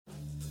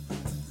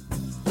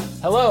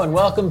Hello and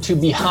welcome to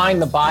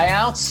Behind the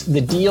Buyouts, the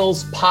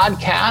Deals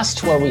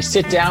podcast, where we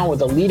sit down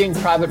with a leading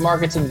private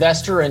markets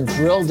investor and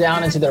drill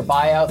down into their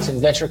buyouts and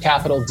venture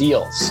capital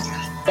deals.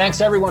 Thanks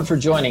everyone for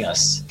joining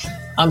us.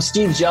 I'm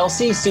Steve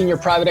Gelsey, senior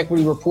private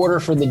equity reporter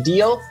for The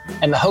Deal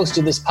and the host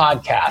of this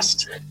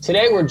podcast.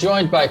 Today we're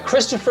joined by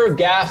Christopher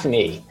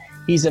Gaffney.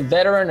 He's a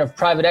veteran of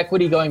private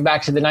equity going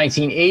back to the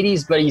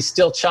 1980s, but he's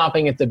still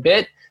chomping at the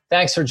bit.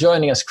 Thanks for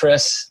joining us,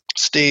 Chris.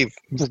 Steve,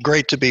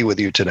 great to be with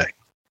you today.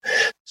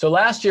 So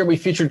last year, we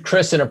featured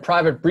Chris in a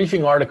private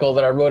briefing article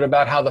that I wrote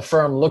about how the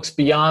firm looks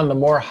beyond the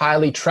more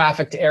highly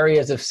trafficked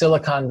areas of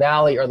Silicon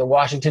Valley or the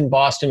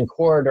Washington-Boston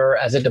corridor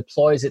as it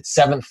deploys its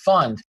seventh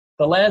fund.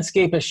 The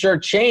landscape has sure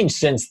changed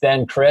since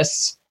then,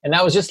 Chris. And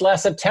that was just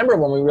last September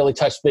when we really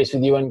touched base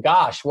with you. And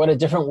gosh, what a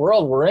different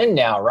world we're in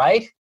now,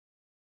 right?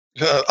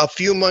 A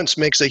few months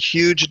makes a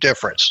huge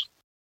difference.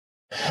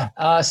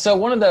 So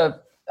one of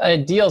the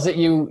deals that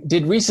you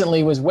did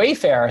recently was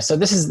Wayfair. So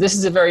this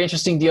is a very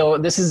interesting deal.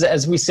 This is,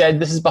 as we said,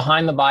 this is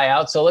behind the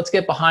buyout. So let's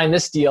get behind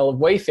this deal of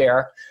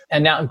Wayfair.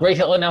 And now Great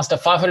Hill announced a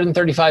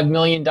 $535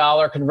 million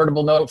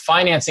convertible note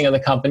financing of the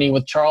company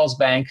with Charles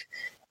Bank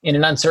in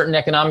an uncertain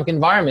economic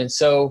environment.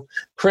 So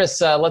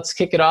Chris, let's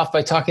kick it off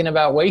by talking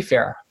about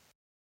Wayfair.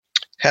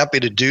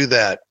 Happy to do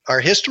that. Our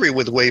history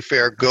with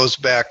Wayfair goes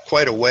back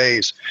quite a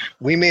ways.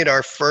 We made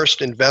our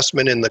first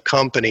investment in the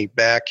company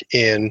back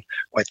in,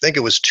 I think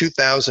it was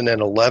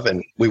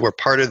 2011. We were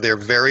part of their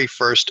very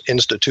first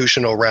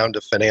institutional round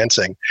of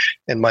financing.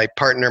 And my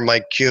partner,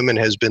 Mike Cuman,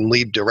 has been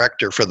lead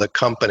director for the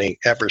company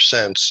ever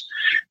since.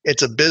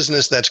 It's a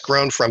business that's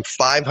grown from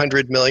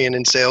 500 million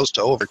in sales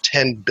to over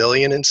 10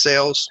 billion in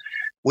sales.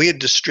 We had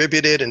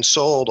distributed and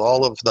sold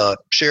all of the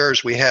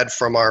shares we had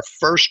from our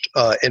first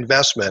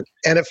investment,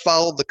 and it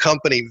followed the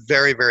company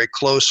very, very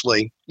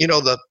closely. You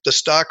know, the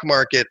stock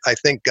market, I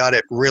think, got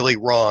it really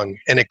wrong,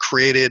 and it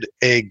created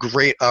a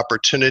great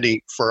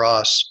opportunity for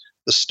us.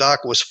 The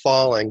stock was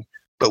falling,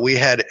 but we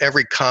had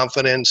every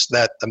confidence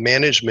that the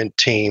management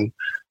team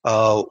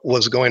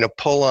was going to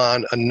pull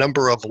on a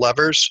number of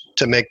levers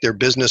to make their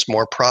business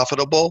more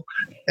profitable.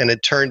 And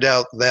it turned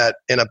out that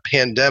in a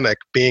pandemic,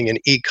 being an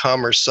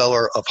e-commerce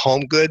seller of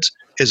home goods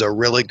is a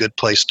really good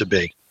place to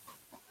be.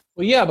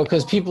 Well, yeah,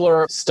 because people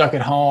are stuck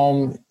at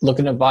home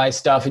looking to buy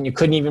stuff, and you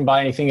couldn't even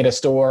buy anything at a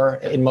store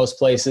in most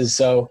places.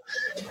 So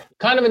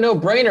kind of a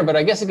no-brainer, but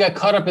I guess it got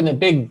caught up in the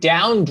big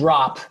down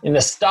drop in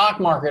the stock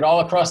market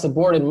all across the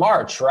board in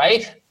March,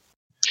 right?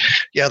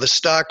 Yeah, the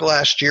stock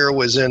last year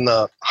was in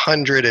the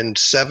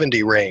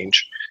 170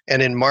 range.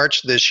 And in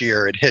March this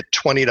year, it hit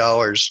 $20,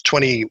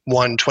 $21,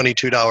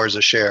 $22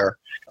 a share.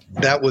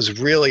 That was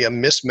really a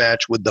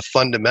mismatch with the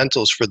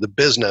fundamentals for the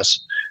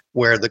business,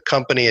 where the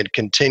company had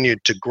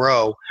continued to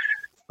grow.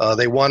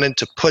 They wanted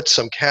to put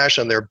some cash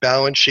on their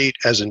balance sheet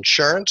as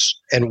insurance,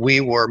 and we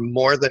were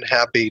more than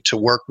happy to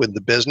work with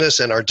the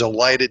business and are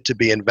delighted to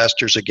be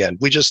investors again.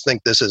 We just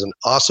think this is an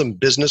awesome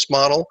business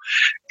model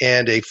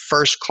and a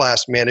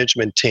first-class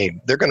management team.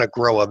 They're going to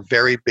grow a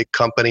very big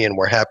company, and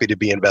we're happy to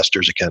be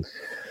investors again.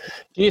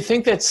 Do you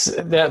think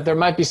that there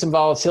might be some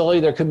volatility?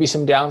 There could be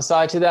some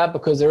downside to that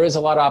because there is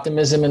a lot of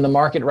optimism in the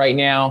market right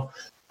now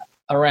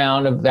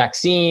around a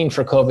vaccine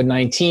for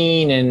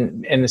COVID-19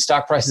 and the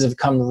stock prices have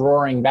come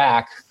roaring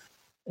back.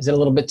 Is it a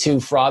little bit too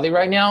frothy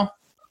right now?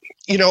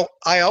 You know,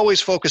 I always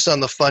focus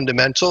on the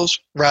fundamentals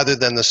rather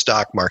than the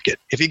stock market.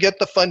 If you get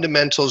the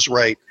fundamentals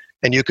right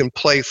and you can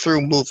play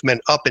through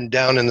movement up and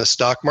down in the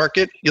stock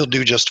market, you'll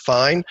do just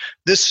fine.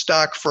 This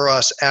stock for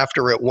us,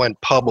 after it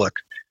went public,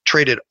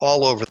 traded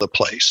all over the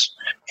place.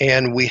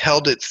 And we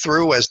held it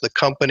through as the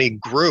company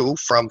grew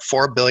from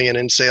 4 billion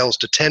in sales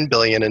to 10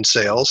 billion in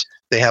sales.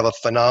 They have a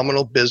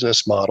phenomenal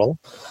business model.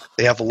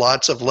 They have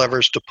lots of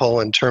levers to pull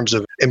in terms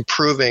of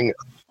improving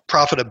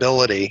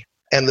profitability.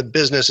 And the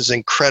business is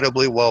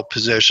incredibly well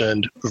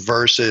positioned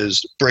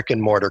versus brick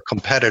and mortar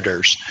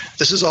competitors.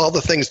 This is all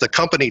the things the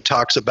company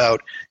talks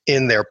about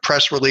in their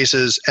press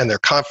releases and their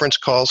conference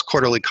calls,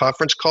 quarterly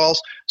conference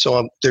calls.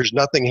 So there's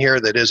nothing here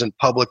that isn't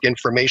public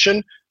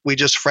information. We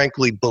just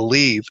frankly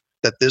believe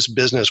that this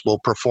business will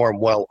perform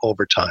well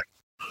over time.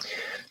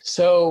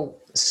 So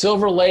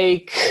Silver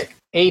Lake,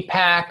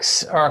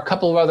 Apex are a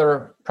couple of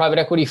other private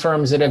equity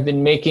firms that have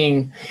been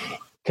making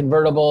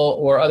convertible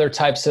or other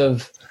types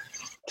of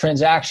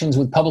transactions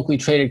with publicly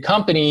traded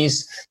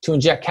companies to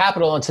inject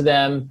capital into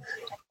them.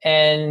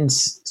 And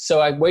so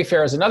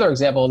Wayfair is another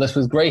example of this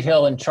with Great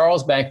Hill and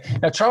Charles Bank.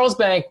 Now, Charles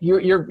Bank,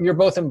 you're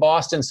both in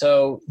Boston,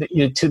 so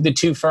the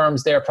two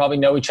firms there probably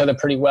know each other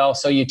pretty well.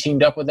 So you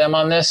teamed up with them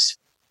on this?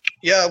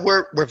 Yeah,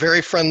 we're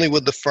very friendly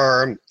with the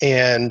firm,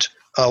 and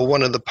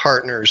one of the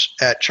partners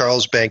at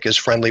Charles Bank is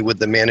friendly with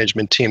the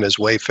management team as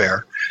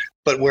Wayfair.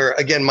 But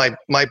again,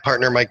 my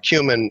partner, Mike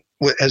Cuman,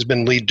 has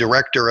been lead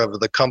director of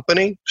the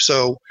company.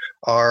 So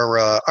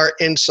our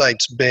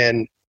insight's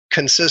been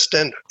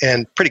consistent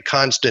and pretty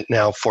constant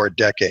now for a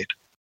decade.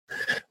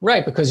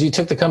 Right, because you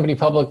took the company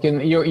public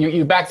and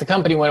you backed the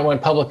company when it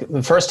went public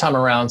the first time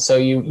around, so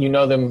you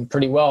know them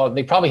pretty well.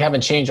 They probably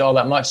haven't changed all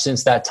that much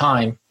since that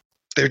time.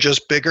 They're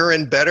just bigger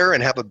and better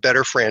and have a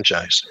better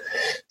franchise.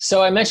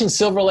 So I mentioned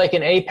Silver Lake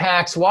and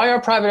Apex. Why are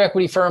private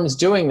equity firms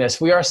doing this?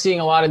 We are seeing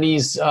a lot of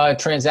these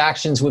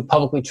transactions with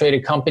publicly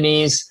traded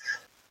companies.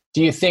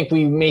 Do you think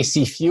we may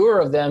see fewer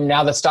of them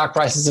now that stock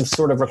prices have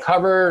sort of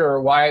recovered, or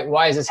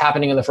why is this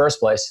happening in the first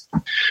place?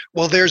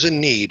 Well, there's a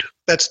need.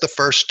 That's the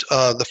first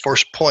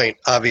point,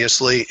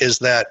 obviously, is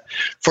that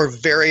for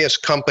various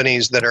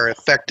companies that are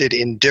affected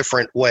in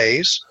different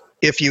ways,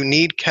 if you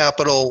need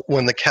capital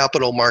when the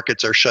capital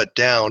markets are shut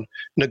down,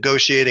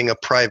 negotiating a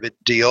private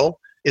deal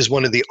is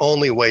one of the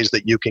only ways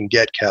that you can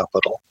get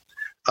capital.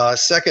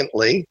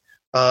 Secondly,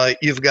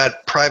 you've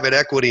got private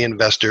equity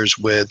investors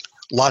with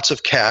lots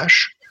of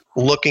cash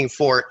looking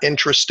for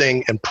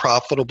interesting and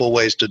profitable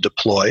ways to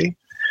deploy.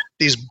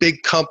 These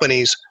big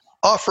companies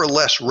offer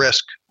less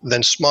risk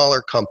than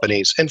smaller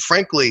companies. And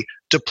frankly,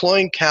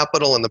 deploying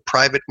capital in the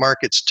private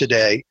markets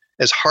today,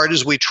 as hard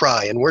as we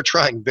try, and we're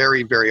trying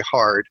very, very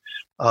hard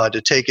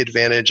to take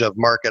advantage of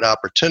market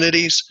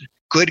opportunities,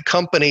 good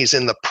companies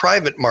in the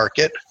private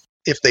market,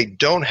 if they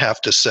don't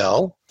have to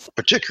sell,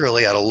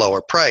 particularly at a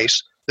lower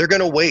price, they're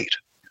going to wait.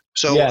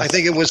 So yes. I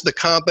think it was the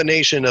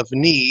combination of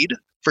need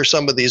for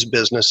some of these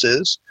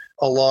businesses,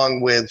 along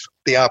with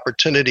the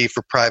opportunity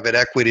for private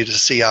equity to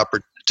see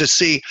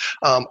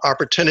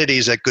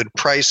opportunities at good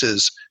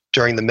prices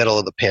during the middle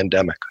of the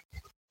pandemic.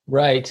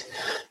 Right.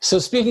 So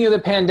speaking of the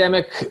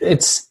pandemic,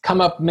 it's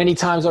come up many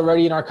times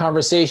already in our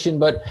conversation,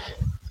 but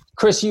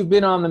Chris, you've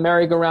been on the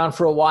merry-go-round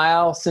for a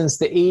while, since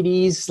the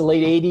 80s, the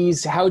late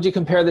 80s. How would you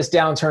compare this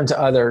downturn to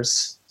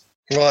others?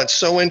 Well, it's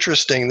so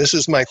interesting. This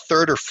is my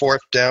third or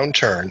fourth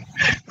downturn.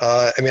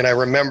 I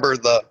remember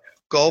the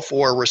Gulf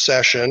War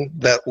recession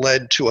that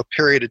led to a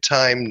period of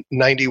time,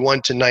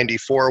 91 to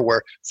 94,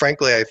 where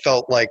frankly, I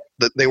felt like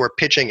that they were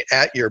pitching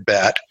at your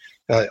bat.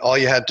 All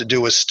you had to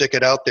do was stick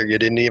it out there. You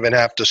didn't even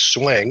have to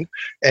swing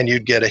and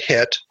you'd get a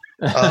hit.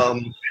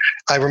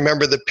 I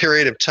remember the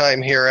period of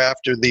time here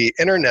after the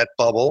internet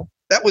bubble.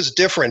 That was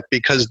different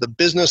because the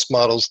business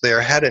models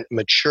there hadn't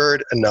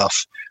matured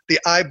enough. The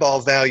eyeball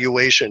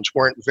valuations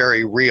weren't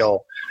very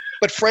real.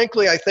 But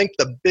frankly, I think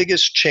the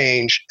biggest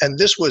change, and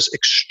this was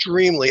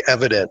extremely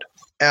evident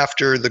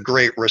after the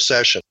Great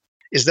Recession,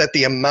 is that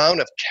the amount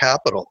of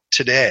capital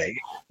today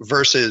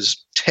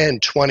versus 10,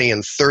 20,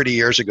 and 30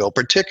 years ago,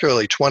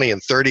 particularly 20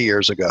 and 30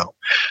 years ago,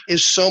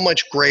 is so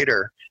much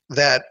greater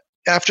that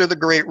after the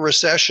Great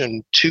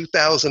Recession,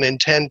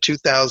 2010,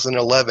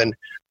 2011,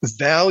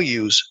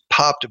 values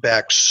popped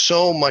back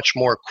so much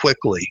more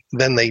quickly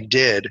than they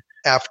did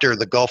after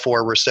the Gulf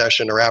War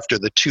recession or after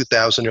the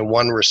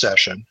 2001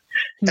 recession.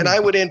 And I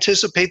would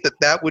anticipate that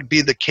that would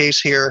be the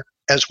case here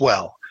as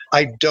well.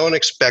 I don't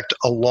expect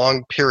a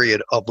long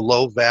period of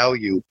low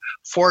value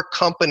for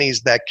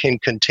companies that can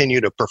continue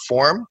to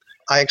perform.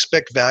 I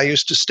expect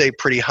values to stay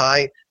pretty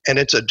high, and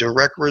it's a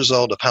direct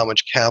result of how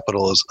much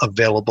capital is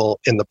available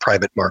in the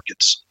private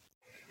markets.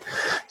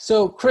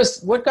 So,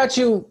 Chris, what got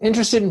you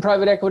interested in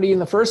private equity in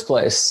the first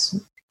place?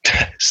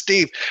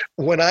 Steve,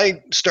 when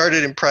I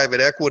started in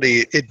private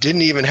equity, it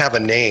didn't even have a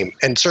name.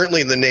 And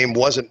certainly the name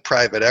wasn't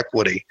private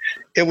equity.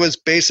 It was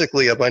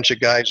basically a bunch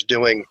of guys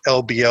doing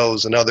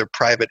LBOs and other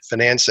private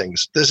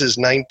financings. This is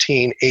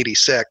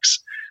 1986.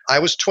 I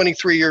was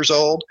 23 years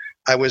old.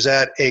 I was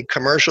at a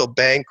commercial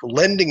bank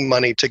lending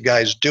money to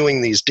guys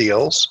doing these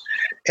deals.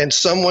 And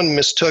someone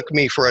mistook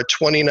me for a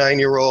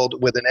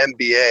 29-year-old with an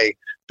MBA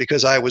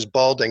because I was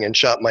balding and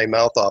shot my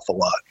mouth off a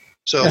lot.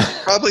 So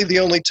probably the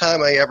only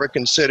time I ever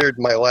considered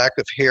my lack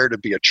of hair to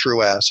be a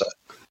true asset.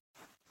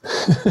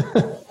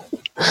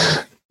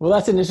 Well,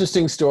 that's an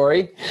interesting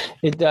story.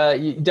 You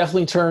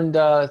definitely turned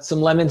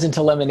some lemons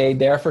into lemonade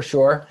there for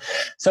sure.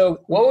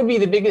 So what would be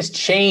the biggest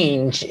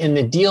change in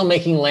the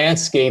deal-making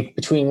landscape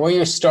between where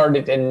you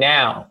started and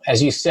now?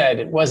 As you said,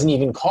 it wasn't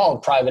even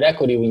called private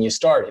equity when you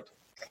started.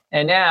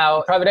 And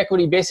now private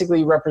equity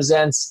basically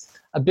represents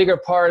a bigger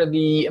part of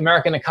the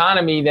American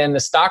economy than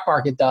the stock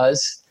market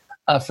does.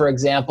 For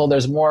example,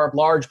 there's more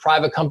large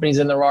private companies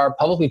than there are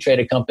publicly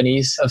traded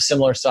companies of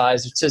similar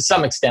size to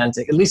some extent,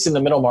 at least in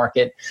the middle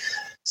market.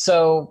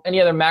 So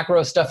any other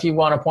macro stuff you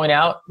want to point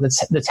out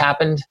that's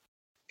happened?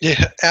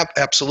 Yeah,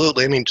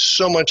 absolutely. I mean,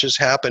 so much has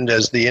happened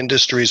as the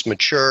industry's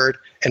matured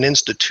and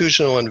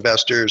institutional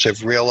investors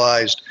have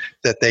realized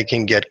that they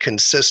can get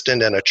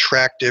consistent and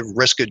attractive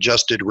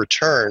risk-adjusted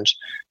returns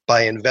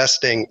by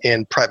investing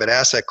in private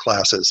asset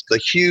classes.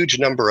 The huge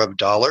number of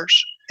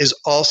dollars is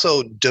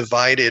also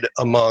divided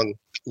among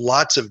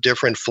lots of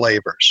different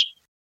flavors: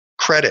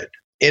 credit,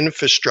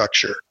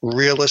 infrastructure,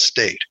 real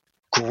estate,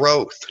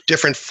 growth,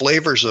 different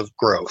flavors of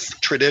growth,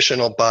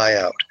 traditional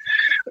buyout.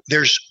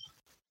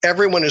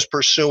 Everyone is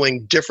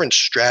pursuing different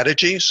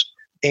strategies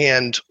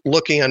and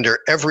looking under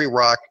every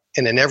rock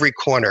and in every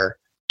corner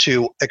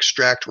to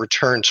extract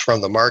returns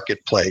from the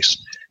marketplace.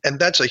 And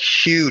that's a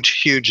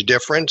huge, huge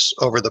difference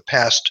over the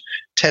past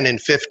 10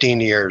 and 15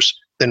 years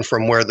than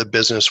from where the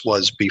business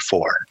was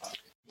before.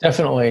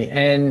 Definitely.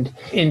 And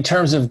in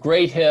terms of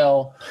Great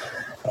Hill,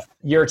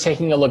 you're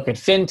taking a look at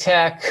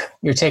fintech,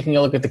 you're taking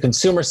a look at the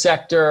consumer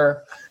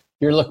sector,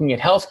 you're looking at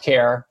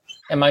healthcare.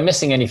 am I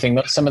missing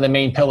anything? Some of the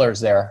main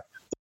pillars there.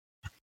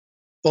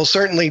 Well,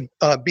 certainly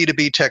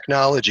B2B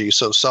technology,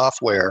 so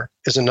software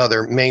is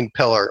another main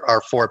pillar,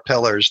 our 4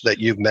 pillars that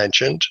you've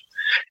mentioned.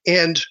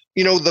 And,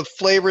 the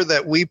flavor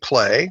that we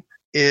play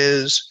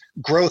is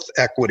growth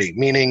equity,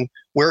 meaning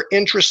we're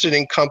interested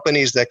in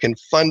companies that can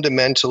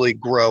fundamentally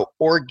grow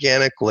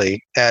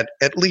organically at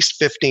least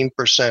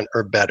 15%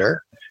 or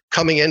better.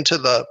 Coming into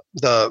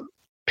the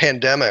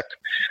pandemic,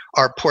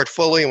 our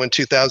portfolio in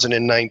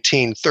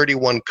 2019,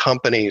 31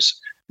 companies,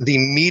 the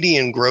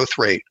median growth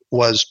rate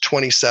was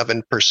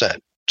 27%.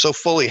 So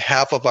fully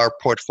half of our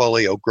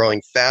portfolio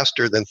growing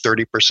faster than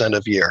 30%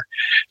 a year.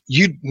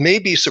 You may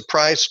be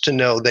surprised to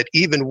know that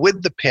even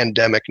with the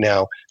pandemic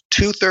now,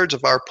 2/3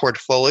 of our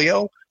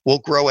portfolio will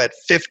grow at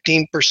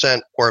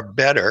 15% or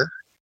better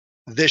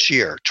this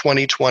year,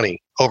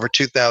 2020, over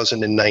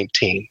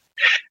 2019.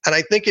 And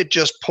I think it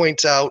just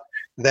points out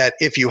that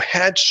if you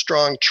had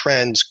strong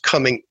trends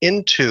coming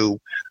into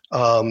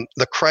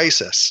the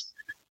crisis,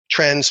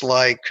 trends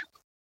like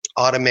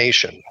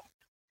automation,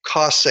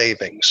 cost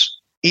savings,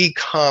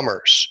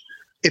 e-commerce,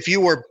 if you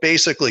were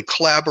basically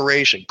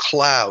collaboration,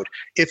 cloud,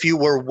 if you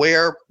were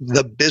where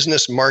the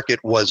business market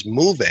was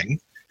moving,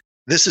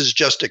 this has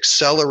just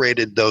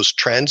accelerated those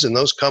trends, and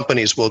those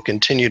companies will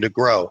continue to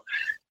grow.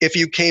 If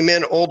you came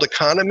in old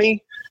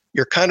economy,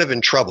 you're kind of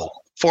in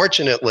trouble.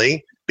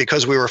 Fortunately,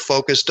 because we were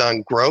focused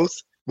on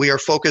growth, we are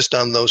focused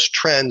on those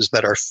trends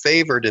that are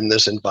favored in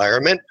this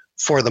environment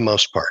for the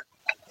most part.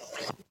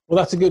 Well,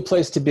 that's a good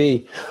place to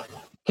be.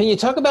 Can you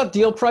talk about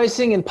deal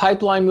pricing and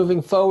pipeline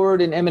moving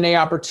forward and M&A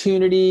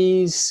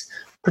opportunities,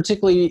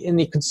 particularly in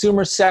the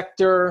consumer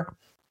sector?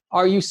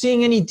 Are you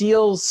seeing any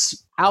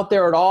deals out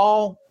there at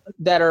all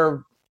that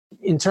are,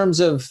 in terms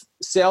of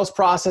sales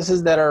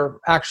processes, that are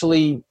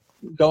actually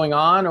going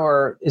on,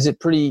 or is it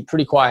pretty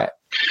quiet?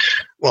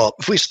 Well,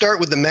 if we start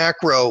with the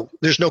macro,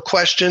 there's no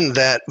question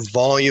that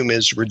volume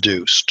is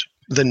reduced.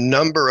 The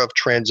number of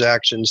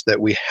transactions that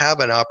we have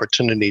an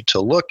opportunity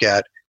to look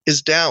at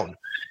is down.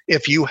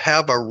 If you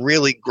have a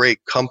really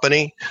great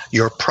company,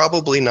 you're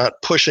probably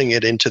not pushing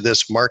it into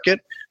this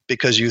market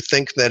because you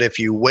think that if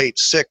you wait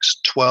 6,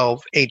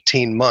 12,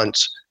 18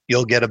 months,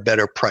 you'll get a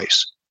better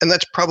price. And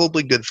that's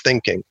probably good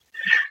thinking.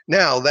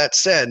 Now, that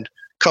said,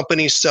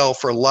 companies sell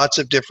for lots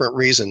of different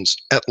reasons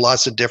at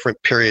lots of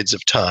different periods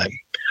of time.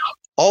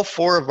 All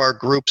 4 of our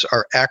groups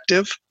are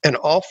active, and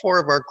all 4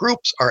 of our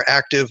groups are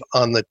active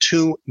on the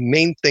 2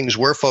 main things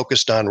we're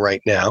focused on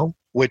right now,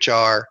 which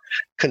are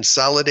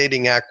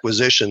consolidating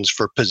acquisitions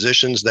for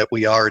positions that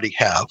we already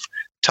have,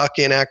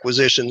 tuck-in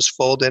acquisitions,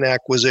 fold-in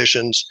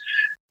acquisitions,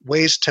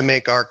 ways to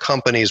make our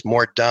companies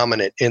more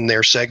dominant in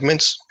their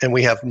segments. And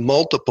we have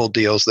multiple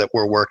deals that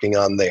we're working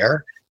on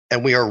there.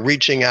 And we are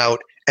reaching out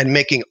and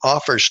making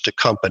offers to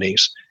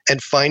companies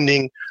and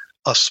finding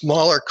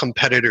smaller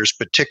competitors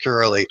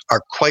particularly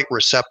are quite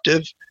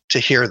receptive to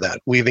hear that.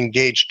 We've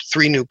engaged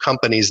 3 new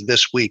companies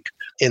this week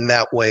in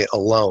that way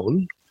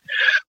alone.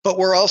 But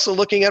we're also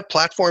looking at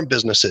platform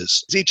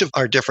businesses. Each of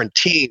our different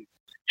teams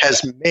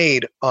has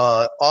made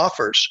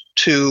offers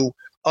to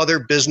other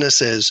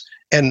businesses,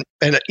 and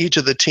each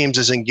of the teams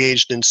is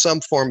engaged in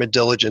some form of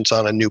diligence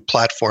on a new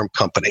platform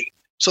company.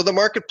 So the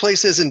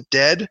marketplace isn't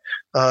dead.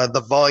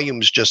 The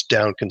volume's just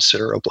down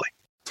considerably.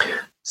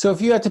 So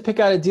if you had to pick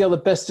out a deal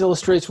that best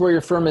illustrates where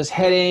your firm is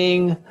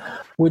heading,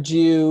 would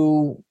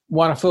you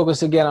want to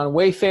focus again on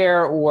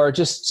Wayfair, or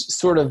just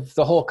sort of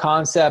the whole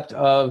concept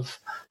of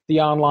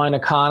the online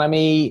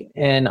economy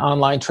and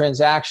online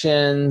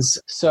transactions?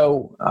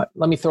 So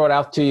let me throw it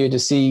out to you to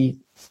see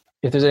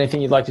if there's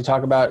anything you'd like to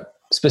talk about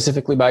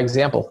specifically by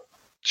example.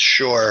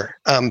 Sure.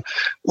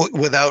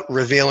 Without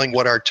revealing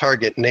what our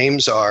target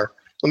names are,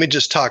 let me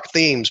just talk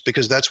themes,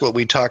 because that's what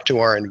we talk to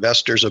our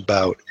investors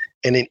about.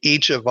 And in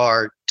each of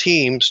our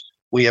teams,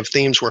 we have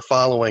themes we're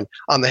following.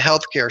 On the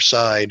healthcare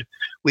side,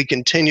 we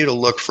continue to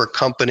look for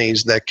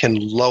companies that can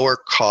lower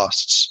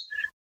costs.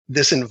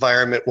 This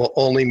environment will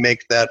only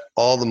make that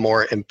all the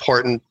more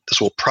important. This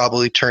will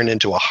probably turn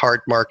into a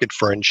hard market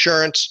for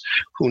insurance.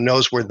 Who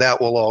knows where that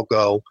will all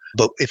go?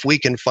 But if we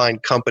can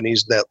find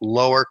companies that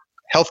lower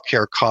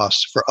healthcare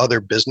costs for other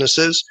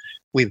businesses,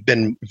 we've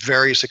been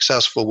very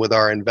successful with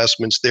our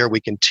investments there.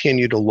 We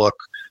continue to look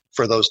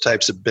for those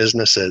types of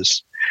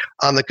businesses.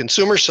 On the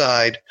consumer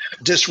side,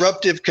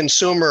 disruptive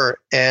consumer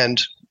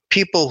and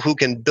people who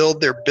can build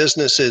their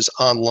businesses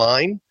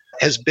online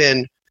has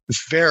been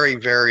very,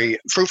 very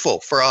fruitful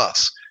for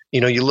us.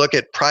 You look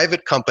at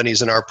private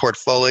companies in our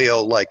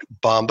portfolio like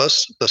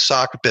Bombas, the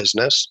sock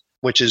business,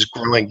 which is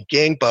growing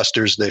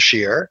gangbusters this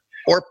year,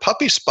 or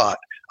Puppy Spot,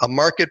 a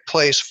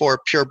marketplace for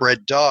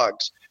purebred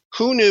dogs.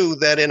 Who knew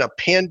that in a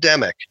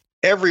pandemic,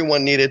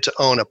 everyone needed to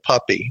own a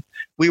puppy?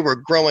 We were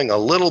growing a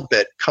little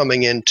bit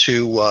coming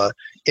into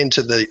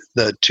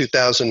the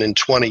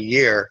 2020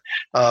 year.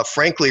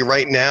 Frankly,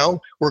 right now,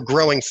 we're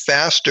growing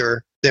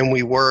faster than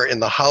we were in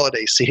the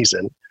holiday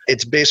season.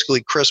 It's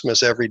basically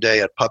Christmas every day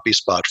at Puppy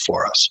Spot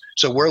for us.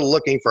 So we're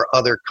looking for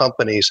other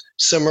companies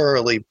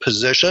similarly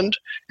positioned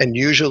and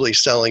usually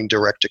selling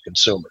direct to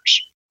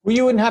consumers. Well,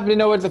 you wouldn't happen to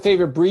know what the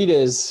favorite breed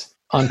is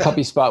on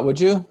Puppy Spot, would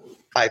you?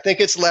 I think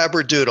it's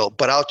Labradoodle,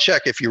 but I'll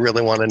check if you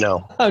really want to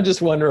know. I'm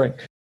just wondering.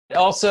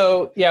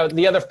 Also,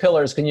 the other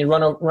pillars, can you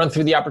run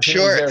through the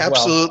opportunities there as well? Sure,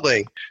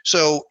 absolutely.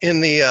 So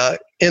in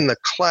the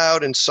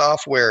cloud and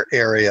software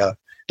area,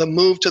 the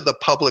move to the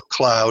public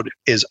cloud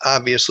is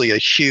obviously a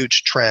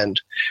huge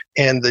trend,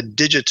 and the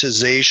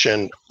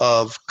digitization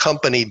of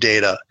company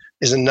data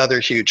is another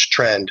huge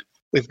trend.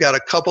 We've got a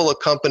couple of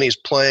companies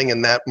playing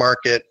in that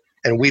market,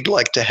 and we'd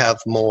like to have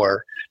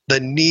more. The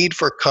need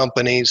for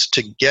companies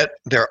to get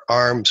their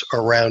arms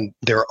around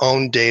their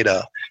own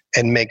data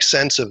and make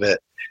sense of it.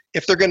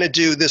 If they're going to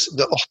do this,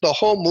 the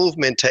whole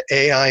movement to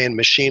AI and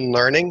machine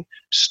learning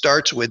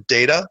starts with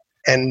data,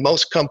 and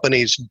most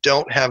companies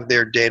don't have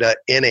their data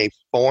in a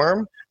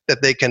form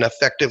that they can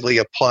effectively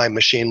apply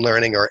machine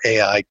learning or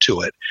AI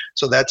to it.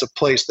 So that's a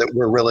place that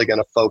we're really going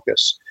to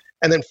focus.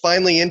 And then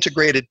finally,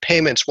 integrated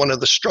payments. One of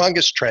the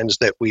strongest trends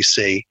that we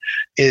see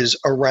is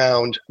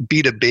around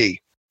B2B.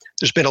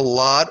 There's been a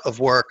lot of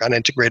work on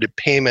integrated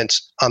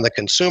payments on the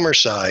consumer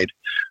side.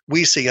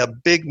 We see a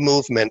big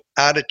movement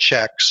out of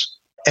checks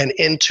and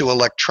into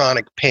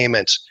electronic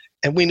payments,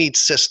 and we need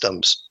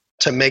systems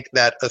to make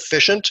that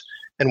efficient,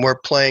 and we're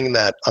playing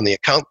that on the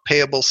account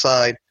payable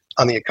side,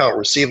 on the account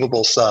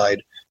receivable side,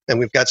 and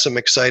we've got some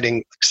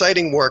exciting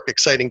work,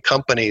 exciting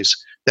companies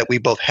that we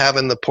both have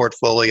in the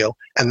portfolio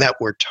and that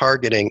we're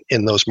targeting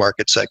in those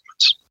market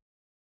segments.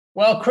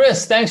 Well,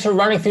 Chris, thanks for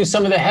running through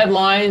some of the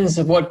headlines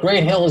of what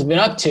Great Hill has been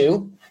up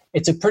to.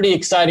 It's a pretty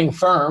exciting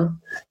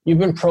firm. You've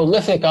been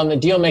prolific on the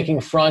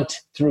deal-making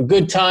front through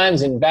good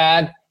times and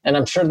bad, and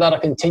I'm sure that'll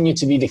continue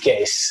to be the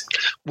case.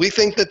 We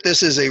think that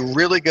this is a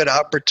really good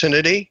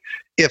opportunity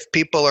if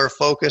people are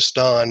focused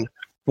on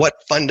what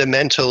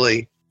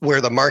fundamentally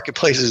where the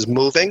marketplace is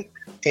moving,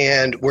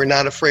 and we're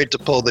not afraid to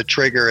pull the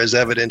trigger as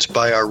evidenced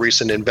by our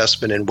recent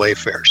investment in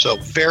Wayfair. So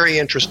very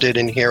interested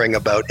in hearing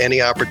about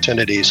any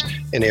opportunities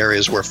in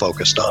areas we're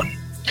focused on.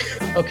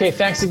 Okay,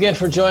 thanks again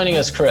for joining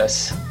us,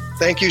 Chris.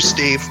 Thank you,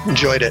 Steve.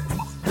 Enjoyed it.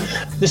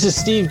 This is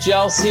Steve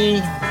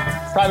Gelsey,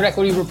 private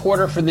equity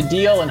reporter for The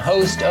Deal and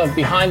host of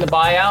Behind the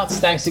Buyouts.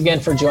 Thanks again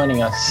for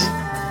joining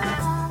us.